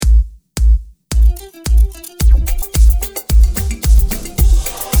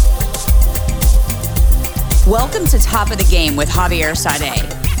Welcome to Top of the Game with Javier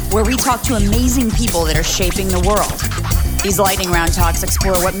Sade, where we talk to amazing people that are shaping the world. These lightning round talks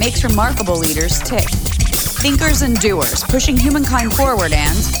explore what makes remarkable leaders tick. Thinkers and doers, pushing humankind forward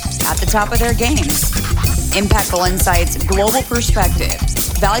and at the top of their games. Impactful insights, global perspective,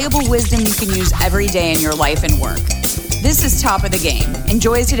 valuable wisdom you can use every day in your life and work. This is Top of the Game.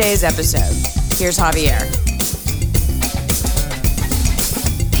 Enjoy today's episode. Here's Javier.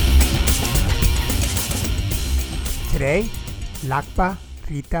 Today, Lakpa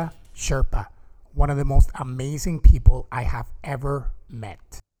Rita Sherpa, one of the most amazing people I have ever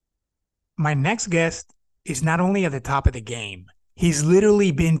met. My next guest is not only at the top of the game, he's literally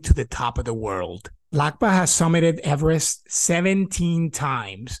been to the top of the world. Lakpa has summited Everest 17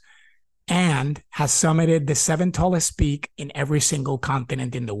 times and has summited the 7th tallest peak in every single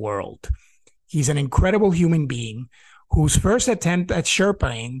continent in the world. He's an incredible human being whose first attempt at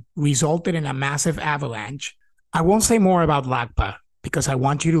Sherpaing resulted in a massive avalanche. I won't say more about Lakpa because I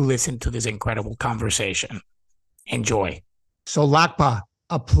want you to listen to this incredible conversation. Enjoy. So Lakpa,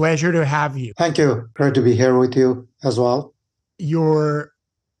 a pleasure to have you. Thank you. Great to be here with you as well. Your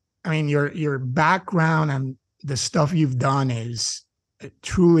background and the stuff you've done is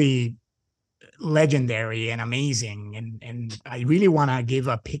truly legendary and amazing. And I really want to give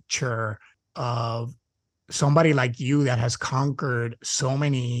a picture of somebody like you that has conquered so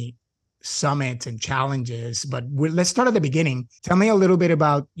many summits and challenges. But let's start at the beginning. Tell me a little bit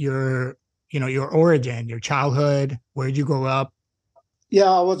about your origin, your childhood. Where did you grow up?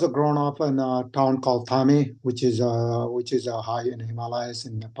 Yeah, I was grown up in a town called Kami, which is high in Himalayas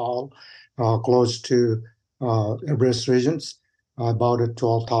in Nepal, close to Everest regions, about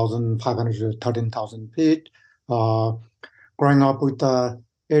 12,500 to 13,000 feet. Growing up with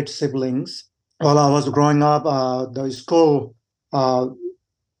 8 siblings. While I was growing up, the school.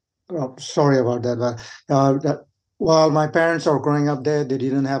 Sorry about that, but while my parents are growing up there, they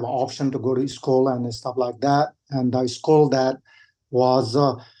didn't have an option to go to school and stuff like that. And the school that was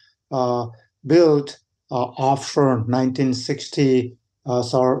built after 1960,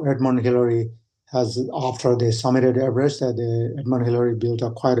 Sir Edmund Hillary after they summited Everest, Edmund Hillary built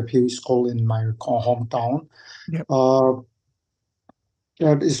quite a few schools in my hometown. Yep.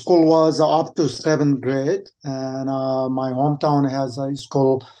 The school was up to 7th grade, and my hometown has a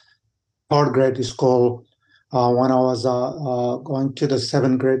school, 3rd grade school. When I was going to the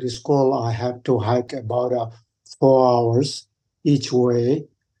 7th grade school, I had to hike about 4 hours each way.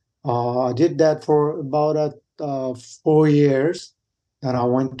 I did that for about 4 years, and I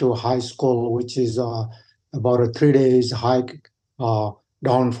went to high school, which is about a 3 days hike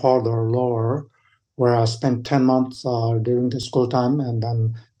down further lower, where I spent 10 months during the school time and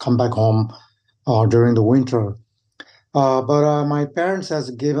then come back home during the winter. But my parents has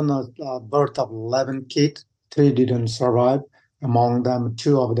given a birth of 11 kids. 3 didn't survive. Among them,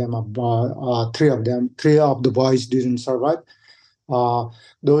 3 of the boys didn't survive.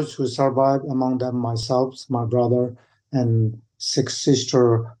 Those who survived, among them myself, my brother, and 6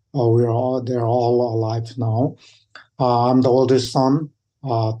 sisters, they're all alive now. I'm the oldest son,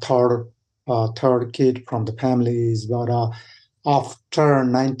 third kid from the families. But after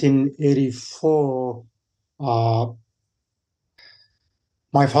 1984,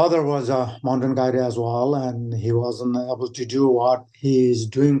 my father was a mountain guide as well, and he wasn't able to do what he is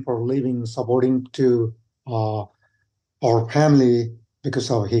doing for a living, supporting to our family, because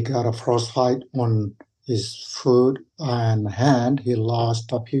he got a frostbite on his foot and hand. He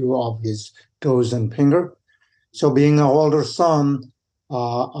lost a few of his toes and finger. So being an older son,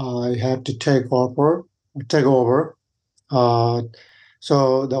 I had to take over.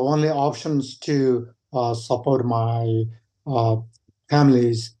 So the only options to support my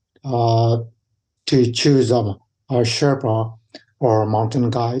families to choose a Sherpa or a mountain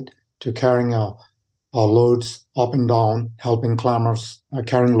guide to carrying loads up and down, helping climbers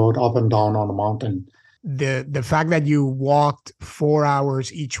carrying load up and down on the mountain. The fact that you walked 4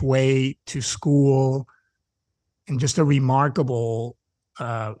 hours each way to school, and just a remarkable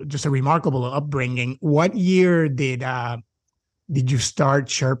upbringing. What year did you start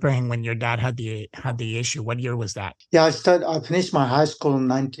Sherpaing when your dad had the issue? What year was that? Yeah, I finished my high school in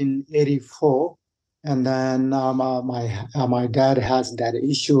 1984, and then my dad has that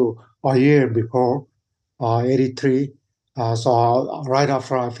issue a year before, 83. So right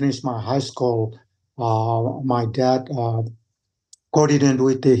after I finished my high school, my dad coordinated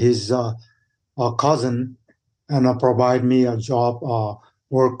with his cousin and provide me a job,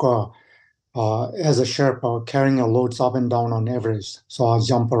 work as a Sherpa, carrying loads up and down on Everest. So I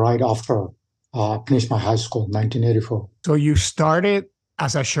jumped right after finished my high school, 1984. So you started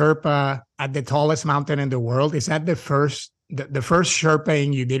as a Sherpa at the tallest mountain in the world. Is that the first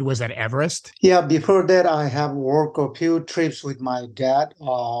Sherpaing you did was at Everest? Yeah, before that, I have worked a few trips with my dad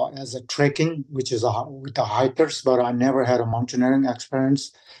as a trekking, which is with the hikers, but I never had a mountaineering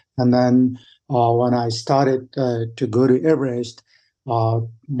experience. And then when I started to go to Everest,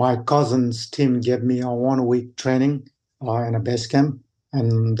 my cousin's team gave me a 1 week training in a base camp,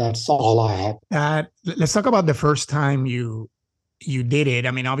 and that's all I had. Let's talk about the first time you did it.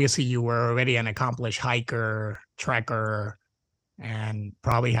 I mean, obviously you were already an accomplished hiker, trekker, and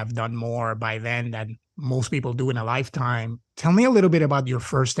probably have done more by then than most people do in a lifetime. Tell me a little bit about your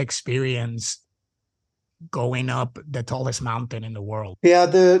first experience going up the tallest mountain in the world. Yeah,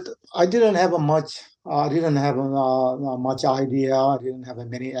 I didn't have much. I didn't have much idea. I didn't have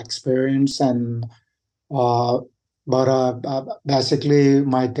many experience, and uh, basically,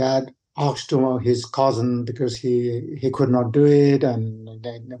 my dad asked to his cousin because he could not do it, and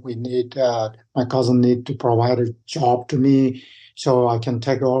then my cousin need to provide a job to me so I can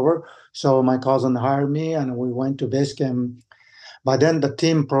take over. So my cousin hired me, and we went to base camp. But then the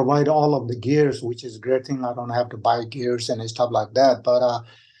team provide all of the gears, which is great thing. I don't have to buy gears and stuff like that. But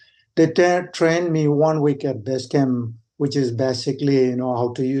they trained me 1 week at base camp, which is basically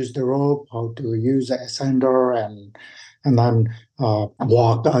how to use the rope, how to use the ascender, and then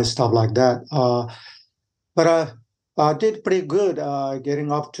walk stuff like that. But I did pretty good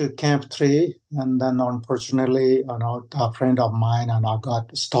getting up to Camp 3, and then unfortunately, a friend of mine and I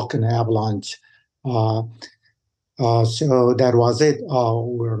got stuck in an avalanche. So that was it.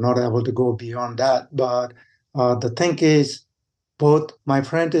 We were not able to go beyond that. But the thing is, both my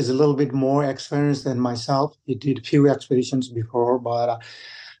friend is a little bit more experienced than myself. He did a few expeditions before, but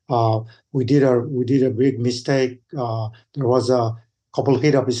we did a big mistake. There was a couple of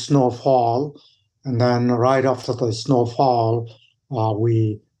feet of snowfall, and then right after the snowfall,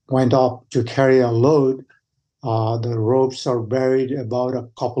 we went up to carry a load. The ropes are buried about a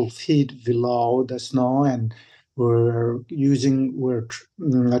couple feet below the snow, and we're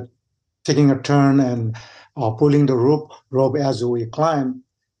taking a turn and pulling the rope as we climb.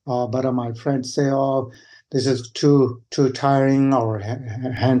 But my friends say, "Oh, this is too tiring. Our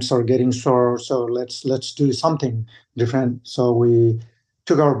hands are getting sore. So let's do something different." So we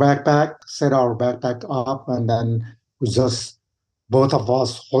took our backpack, set our backpack up, and then we just both of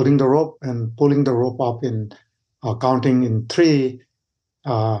us holding the rope and pulling the rope up in counting in 3,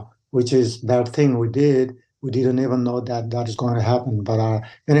 which is that thing we did. We didn't even know that is going to happen. But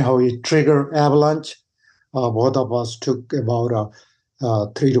anyhow, it triggered avalanche. Both of us took about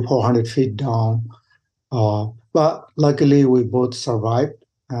 300 to 400 feet down. But luckily, we both survived.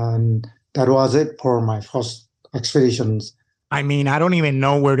 And that was it for my first expeditions. I mean, I don't even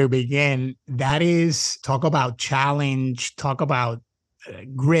know where to begin. That is, talk about challenge, talk about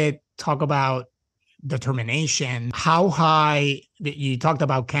grit, talk about determination. How high, you talked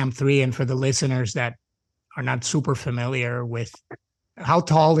about Camp 3, and for the listeners that are not super familiar with, how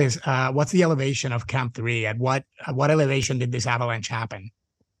tall is, what's the elevation of Camp 3? At what elevation did this avalanche happen?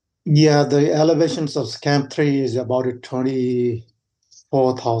 Yeah, the elevations of Camp 3 is about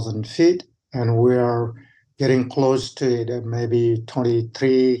 24,000 feet, and we are getting close to it at maybe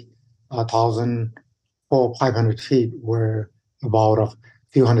 23,500 feet. We're about a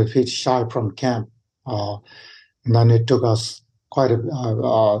few hundred feet shy from camp. And then it took us quite a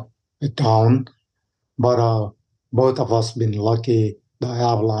bit down. But both of us been lucky. The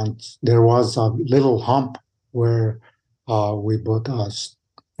avalanche, there was a little hump where we both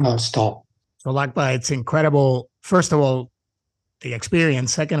stopped. So, Lakpa, it's incredible. First of all, the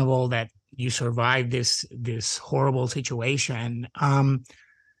experience. Second of all, that you survived this horrible situation.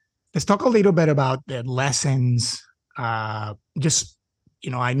 Let's talk a little bit about the lessons. I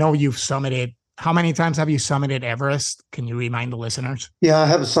know you've summited. How many times have you summited Everest? Can you remind the listeners? Yeah, I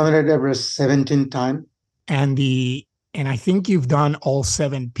have summited Everest 17 times. And I think you've done all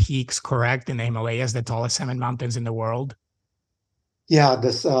 7 peaks, correct, in the Himalayas, the tallest 7 mountains in the world? Yeah,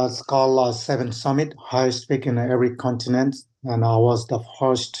 this it's called 7 Summit, highest peak in every continent. And I was the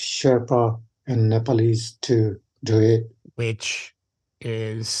first Sherpa in Nepalese to do it. Which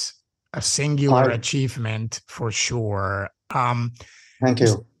is a singular achievement for sure. Thank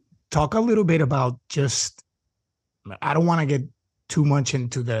you. Talk a little bit about I don't want to get too much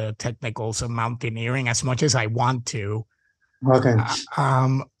into the technicals of mountaineering as much as I want to. Okay.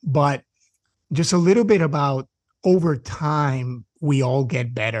 But just a little bit about, over time, we all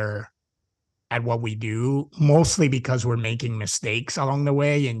get better at what we do, mostly because we're making mistakes along the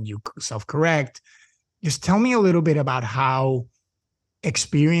way and you self-correct. Just tell me a little bit about how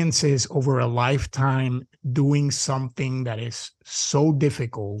experiences over a lifetime doing something that is so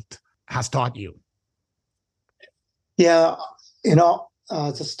difficult has taught you? Yeah,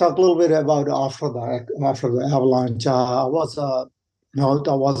 just talk a little bit about after the avalanche. I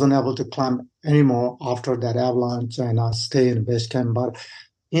wasn't able to climb anymore after that avalanche, and I stayed in base camp. But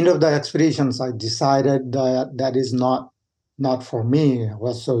end of the expeditions, I decided that that is not for me. I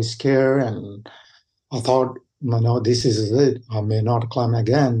was so scared, and I thought, this is it. I may not climb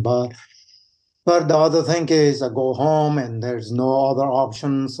again. But the other thing is, I go home and there's no other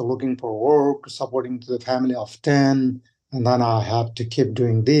options. So looking for work, supporting to the family of 10, and then I have to keep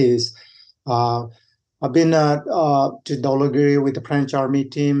doing this. Uh, I've been to Dolagiri with the French Army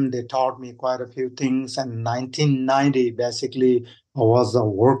team. They taught me quite a few things. And in 1990, basically, I was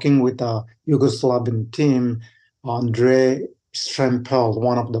working with a Yugoslavian team, Andre Strempel,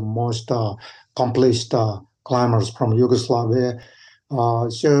 one of the most accomplished climbers from Yugoslavia.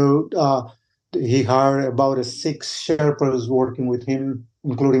 So he hired about six Sherpas working with him,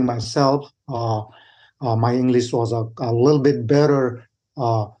 including myself. My English was a little bit better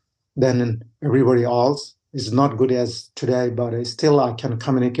than everybody else. It's not good as today, but still I can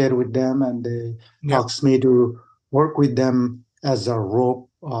communicate with them, and they asked me to work with them as a rope,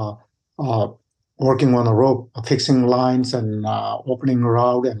 working on a rope, fixing lines and opening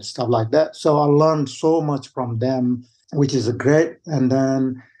route and stuff like that. So I learned so much from them, which is great. And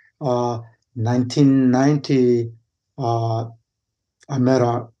then 1990, I met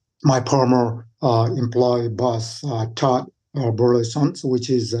my former employee boss, Todd Burleson, which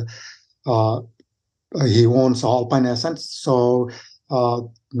is he owns Alpine Ascents. So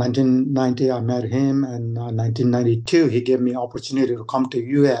 1990, I met him, and 1992, he gave me opportunity to come to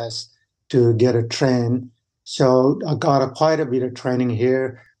US to get a train. So I got quite a bit of training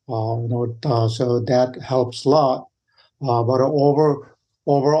here, so that helps a lot. But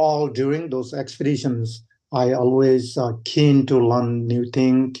overall, during those expeditions, I always keen to learn new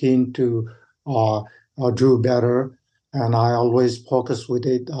thing, keen to do better, and I always focus with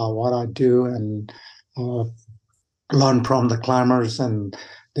it what I do and uh, learn from the climbers, and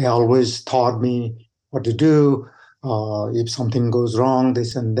they always taught me what to do. If something goes wrong,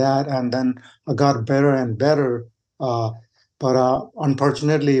 this and that, and then I got better and better. But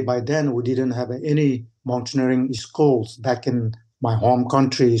unfortunately, by then we didn't have any mountaineering schools back in my home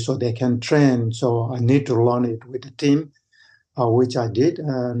country, so they can train. So I need to learn it with the team, which I did,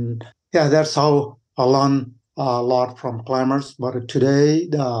 and yeah, that's how I learned a lot from climbers. But today,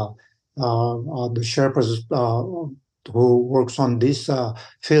 the Sherpas who works on this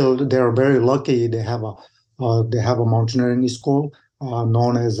field, they're very lucky. They have a mountaineering school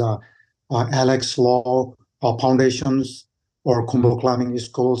known as Alex Law Foundations or Kumbo climbing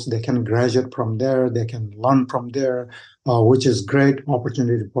schools. They can graduate from there. They can learn from there, which is great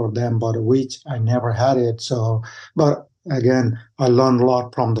opportunity for them. But which I never had it. So, but again, I learned a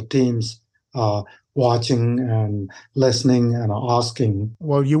lot from the teams. Watching and listening and asking.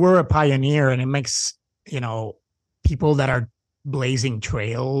 Well, you were a pioneer, and it makes, people that are blazing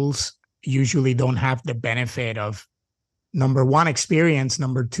trails usually don't have the benefit of, number one, experience.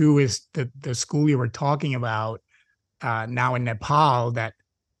 Number two is the school you were talking about now in Nepal that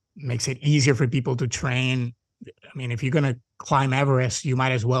makes it easier for people to train. I mean, if you're going to climb Everest, you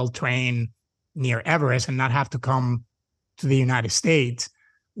might as well train near Everest and not have to come to the United States.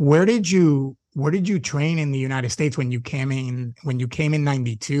 Where did you train in the United States when you came in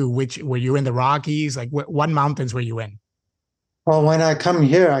 92? Which were you in the Rockies? Like what mountains were you in? Well, when I come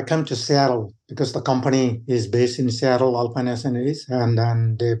here, I come to Seattle because the company is based in Seattle, Alpine Ascents, and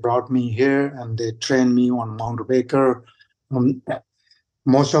then they brought me here and they trained me on Mount Baker.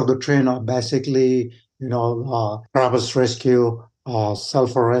 Most of the train are basically, traverse rescue,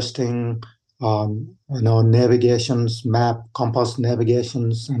 self-arresting, navigations, map, compass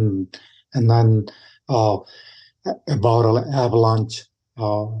navigations, and then about avalanche,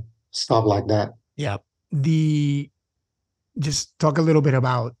 stuff like that. Yeah. Just talk a little bit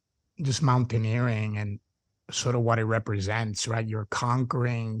about just mountaineering and sort of what it represents, right? You're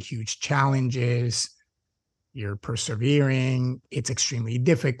conquering huge challenges. You're persevering. It's extremely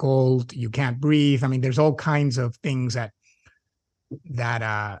difficult. You can't breathe. I mean, there's all kinds of things that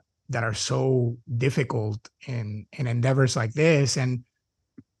are so difficult in endeavors like this. And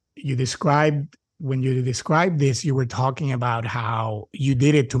when you described this, you were talking about how you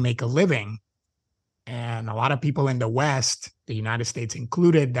did it to make a living. And a lot of people in the West, the United States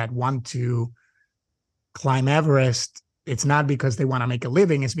included, that want to climb Everest, it's not because they want to make a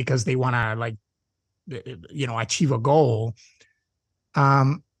living, it's because they want to achieve a goal.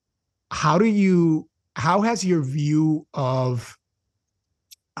 How has your view of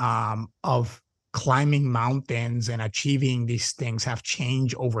of climbing mountains and achieving these things have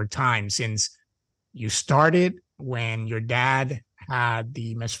changed over time since you started when your dad had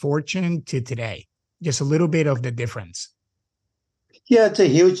the misfortune to today? Just a little bit of the difference. Yeah, it's a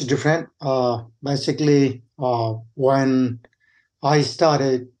huge difference. Basically, when I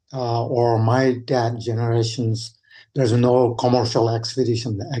started, or my dad generations, there's no commercial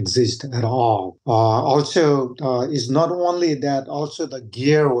expedition that exists at all. Also, it's not only that, also the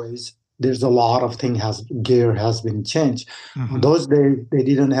gear-wise, there's a lot of gear has been changed. Mhm. Those days, they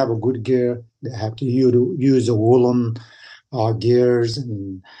didn't have a good gear. They had to use a woolen gears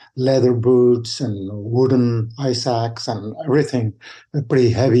and leather boots and wooden ice axe and everything, pretty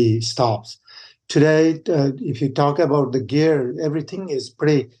heavy stuffs. Today, if you talk about the gear, everything is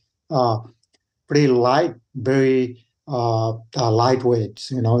uh, pretty light, very lightweight.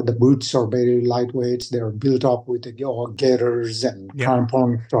 You know, the boots are very lightweight. They're built up with the gaiters, and Yep.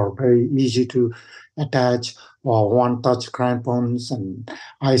 crampons are very easy to attach. One-touch crampons, and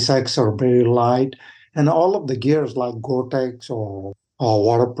ice axe are very light. And all of the gears like Gore-Tex or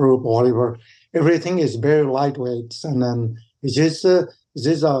waterproof, whatever, everything is very lightweight. And then it's just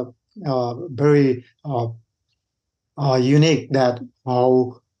very unique that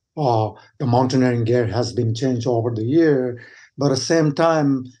how the mountaineering gear has been changed over the year. But at the same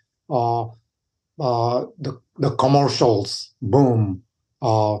time, uh, the commercials boom.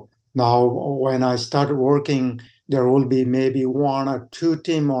 Now, when I started working, there will be maybe one or two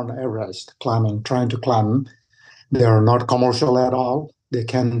team on Everest climbing, trying to climb. They are not commercial at all. They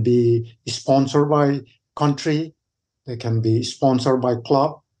can be sponsored by country. They can be sponsored by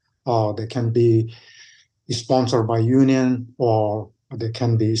club. They can be sponsored by union, or they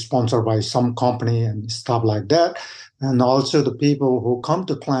can be sponsored by some company and stuff like that. And also the people who come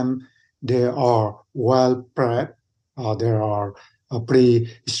to climb, they are well bred. They are pretty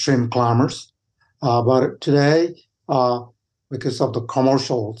extreme climbers. But today, because of the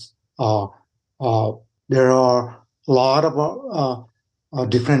commercials, uh, there are a lot of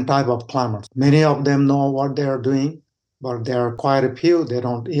different type of climbers. Many of them know what they are doing, but there are quite a few they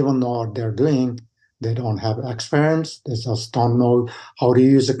don't even know what they're doing. They don't have experience. They just don't know how to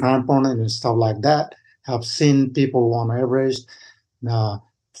use a crampon and stuff like that. I've seen people on Everest uh,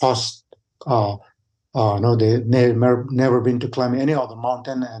 first, no, they never been to climb any other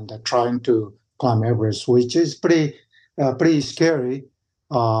mountain, and they're trying to climb Everest, which is pretty scary.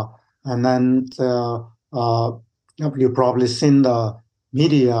 Uh, and then you've probably seen the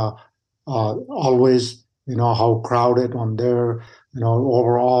media always, how crowded on their,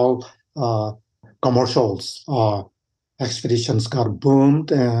 overall commercials. Expeditions got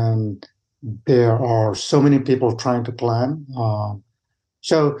boomed, and there are so many people trying to climb.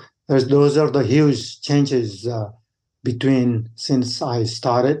 So those are the huge changes between since I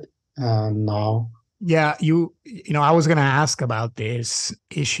started and now. Yeah, I was going to ask about this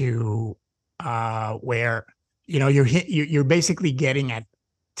issue where you're basically getting at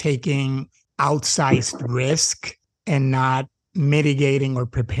taking outsized risk and not mitigating or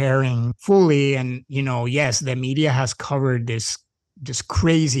preparing fully. And yes, the media has covered this just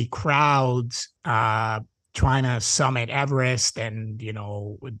crazy crowds trying to summit Everest, and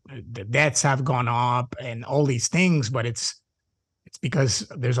the deaths have gone up and all these things, but it's because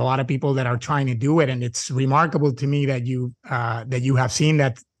there's a lot of people that are trying to do it. And it's remarkable to me that you have seen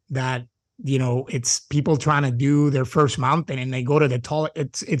that it's people trying to do their first mountain and they go to the tall.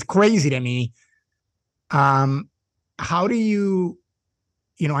 It's crazy to me. How do you,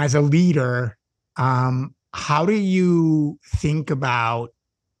 as a leader, how do you think about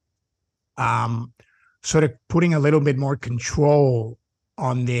sort of putting a little bit more control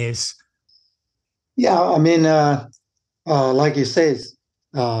on this? Yeah, I mean, like you say,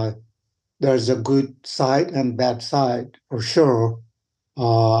 uh, there's a good side and bad side for sure.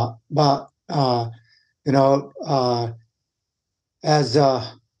 But you know, as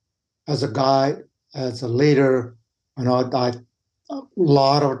a guy, as a leader, a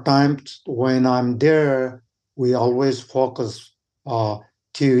lot of times when I'm there, we always focus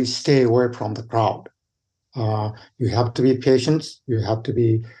to stay away from the crowd. You have to be patient. You have to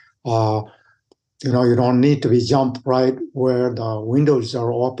be, you don't need to be jump right where the windows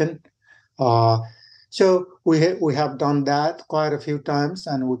are open. Uh, so we have done that quite a few times,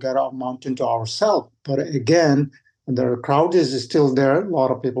 and we got our mountain to ourselves. But again, the crowd is still there. A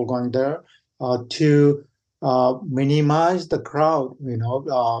lot of people going there to minimize the crowd.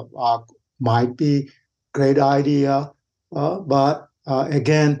 Might be great idea, but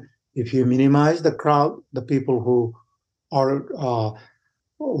again, if you minimize the crowd, the people who are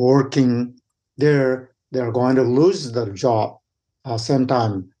working there, they're going to lose their job. same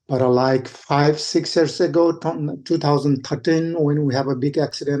time. But like 5, 6 years ago, 2013, when we have a big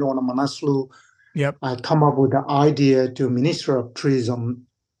accident on a Manaslu, Yep. I come up with the idea to Minister of Tourism,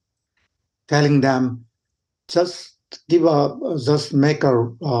 telling them just just make a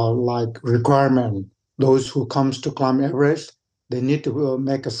like requirement. Those who comes to climb Everest, they need to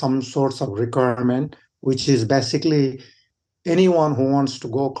make some sorts of requirement, which is basically anyone who wants to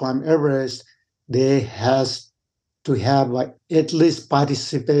go climb Everest, they has to have like at least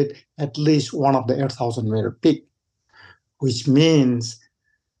participate at least one of the 8,000-meter peak, which means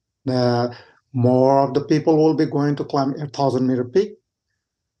that more of the people will be going to climb 8,000-meter peak.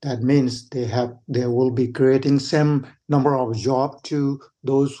 That means they will be creating same number of job to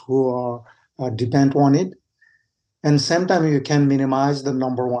those who are depend on it, and same time you can minimize the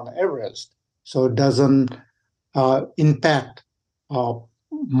number one Everest, so it doesn't impact uh,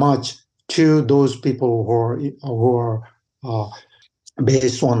 much to those people who are uh,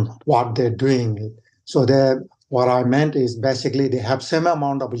 based on what they're doing. So what I meant is basically they have same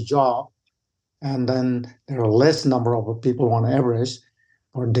amount of job, and then there are less number of people on average,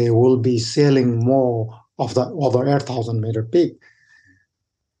 but they will be sailing more of the over 8,000-meter peak.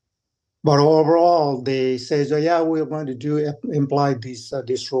 But overall, they say, so yeah, we're going to imply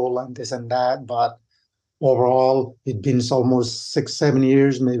this rule and this and that. But overall, it's been almost 6, 7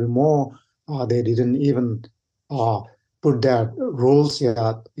 years, maybe more. They didn't even put their rules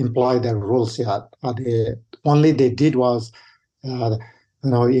yet, imply their rules yet. Only they did was, uh,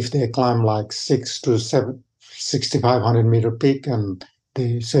 if they climb like 6,500 meter peak, and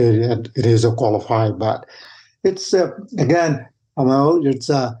they say it is a qualified. But it's again,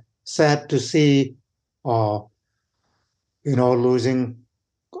 it's sad to see, uh, losing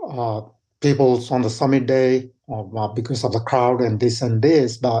uh, people on the summit day because of the crowd and this and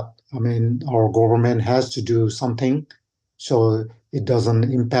this. But I mean, our government has to do something so it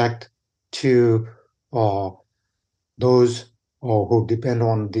doesn't impact to uh, those who depend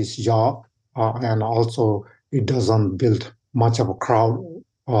on this job, and also it doesn't build much of a crowd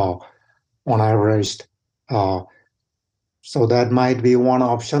on Everest. Uh, so that might be one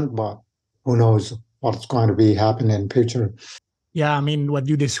option, but who knows what's going to be happening in future. Yeah, I mean, what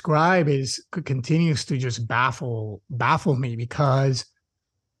you describe continues to just baffle me, because,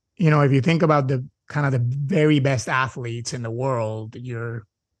 if you think about the kind of the very best athletes in the world, you're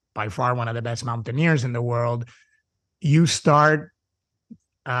by far one of the best mountaineers in the world. You start,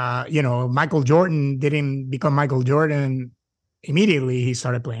 Michael Jordan didn't become Michael Jordan immediately. He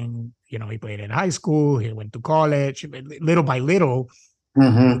started playing, he played in high school, he went to college. Little by little,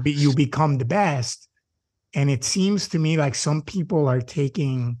 you become the best. And it seems to me like some people are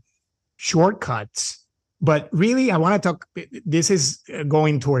taking shortcuts. But really, I want to talk, this is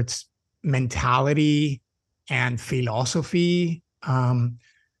going towards mentality and philosophy. Now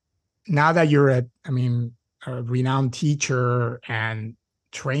that you're a renowned teacher and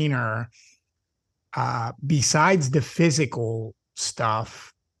trainer, besides the physical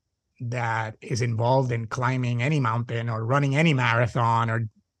stuff that is involved in climbing any mountain or running any marathon or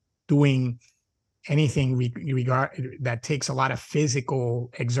doing anything that takes a lot of physical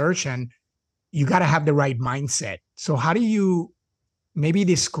exertion, you got to have the right mindset. So how do you maybe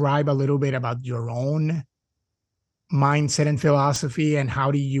describe a little bit about your own mindset and philosophy, and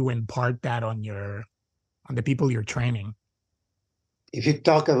how do you impart that on the people you're training? If you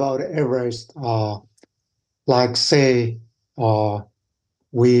talk about Everest, like say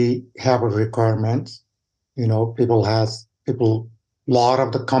we have a requirement, people, a lot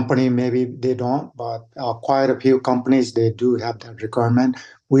of the company maybe they don't, but quite a few companies they do have that requirement.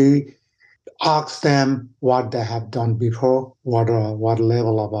 We ask them what they have done before, what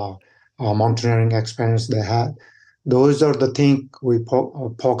level of mountaineering experience they had. Those are the things we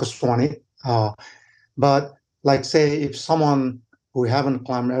focus on it. But like say if someone who haven't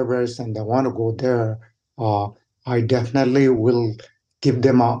climbed Everest and they want to go there, I definitely will give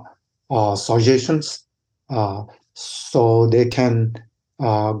them suggestions so they can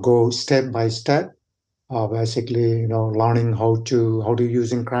go step by step. Basically, learning how to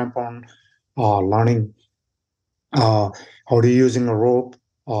using crampon, learning how to using a rope,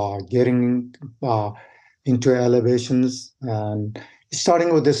 getting into elevations, and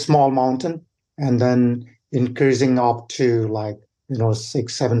starting with a small mountain, and then increasing up to like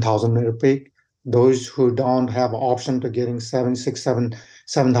 6,000-7,000 meter peak. Those who don't have option to getting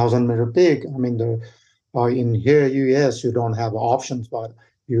 7,000 meter peak, I mean in here US you don't have options, but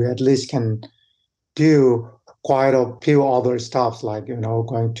you at least can do quite a few other stops, like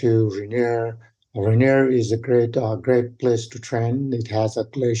going to Rainier. Rainier is a great place to train. It has a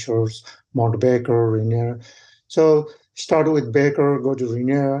glaciers, Mount Baker, Rainier. So start with Baker, go to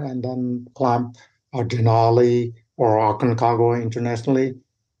Rainier, and then climb Denali or Aconcagua internationally.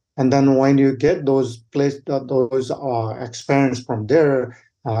 And then when you get those experience from there,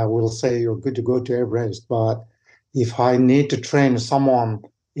 I will say you're good to go to Everest. But if I need to train someone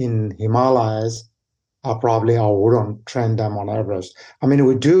in Himalayas, I wouldn't train them on Everest. I mean,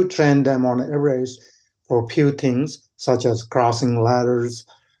 we do train them on Everest for a few things, such as crossing ladders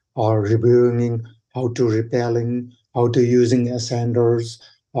or reviewing how to rappelling, how to using ascenders,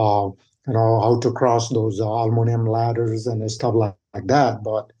 how to cross those aluminum ladders and stuff like that.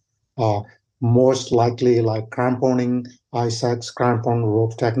 But uh, most likely, like cramponing, ice axe, crampon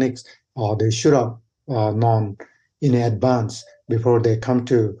rope techniques, they should have known in advance before they come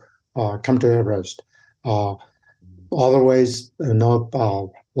to Everest. Uh, Otherwise,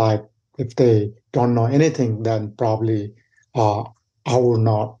 like if they don't know anything, then probably I will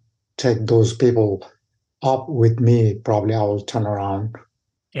not take those people up with me. Probably I will turn around.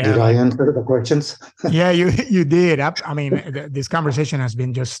 Yeah, Did I answer the questions? Yeah, you did. I mean, this conversation has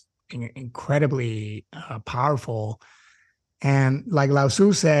been just incredibly powerful. And like Lao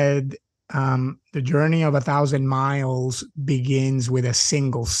Tzu said, the journey of 1,000 miles begins with a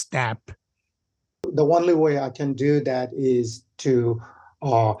single step. The only way I can do that is to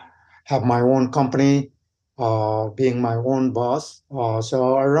have my own company, being my own boss.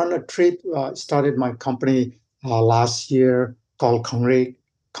 So I run a trip, started my company last year called Khangri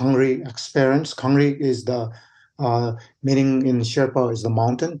Experience. Khangri is the meaning in Sherpa is the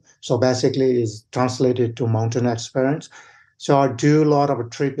mountain. So basically is translated to mountain experience. So I do a lot of a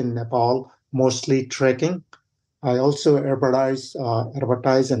trip in Nepal, mostly trekking. I also advertise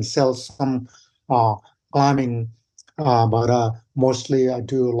and sell some uh, climbing, but mostly I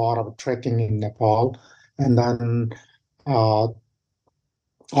do a lot of trekking in Nepal, and then uh,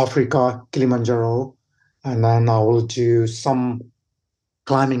 Africa, Kilimanjaro, and then I will do some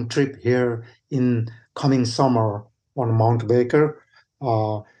climbing trip here in coming summer on Mount Baker.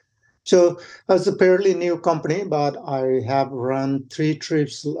 Uh, so it's a fairly new company, but I have run 3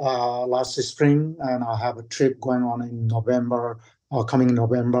 trips last spring, and I have a trip going on in November, coming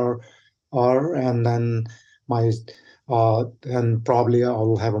November, and then my and probably I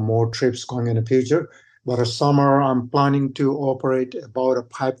will have more trips going in the future. But a summer, I'm planning to operate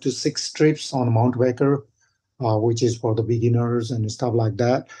about 5 to 6 trips on Mount Baker, which is for the beginners and stuff like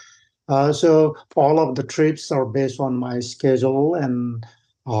that. So all of the trips are based on my schedule, and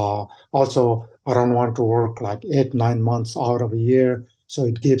also I don't want to work like 8, 9 months out of a year, so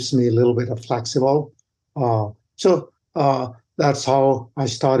it gives me a little bit of flexible. So that's how I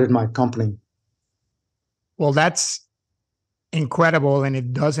started my company. Well, that's incredible, and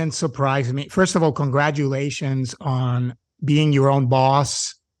it doesn't surprise me. First of all, congratulations on being your own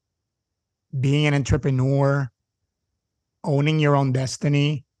boss, being an entrepreneur, owning your own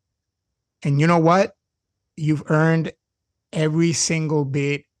destiny. And you know what? You've earned every single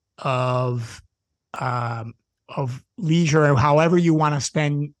bit of leisure, however you want to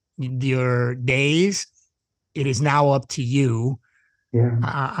spend your days. It is now up to you. Yeah.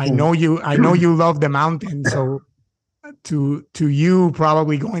 I know you love the mountains, so to you,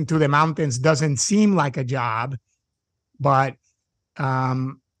 probably going to the mountains doesn't seem like a job, but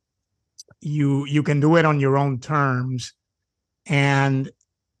you can do it on your own terms. And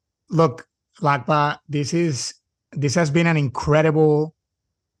look, Lakpa, this has been an incredible,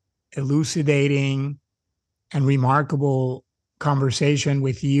 elucidating, and remarkable conversation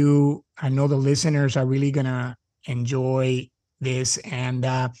with you. I know the listeners are really gonna enjoy this, and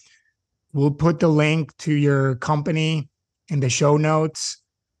we'll put the link to your company in the show notes.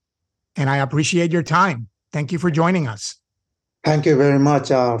 And I appreciate your time. Thank you for joining us. Thank you very much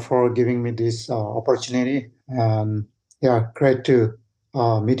for giving me this opportunity. Yeah, great to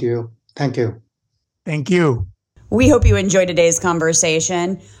meet you. Thank you. Thank you. We hope you enjoyed today's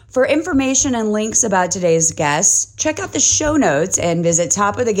conversation. For information and links about today's guests, check out the show notes and visit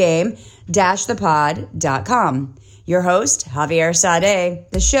topofthegame-thepod.com. Your host, Javier Sade.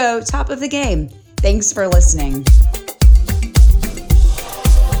 The show, Top of the Game. Thanks for listening.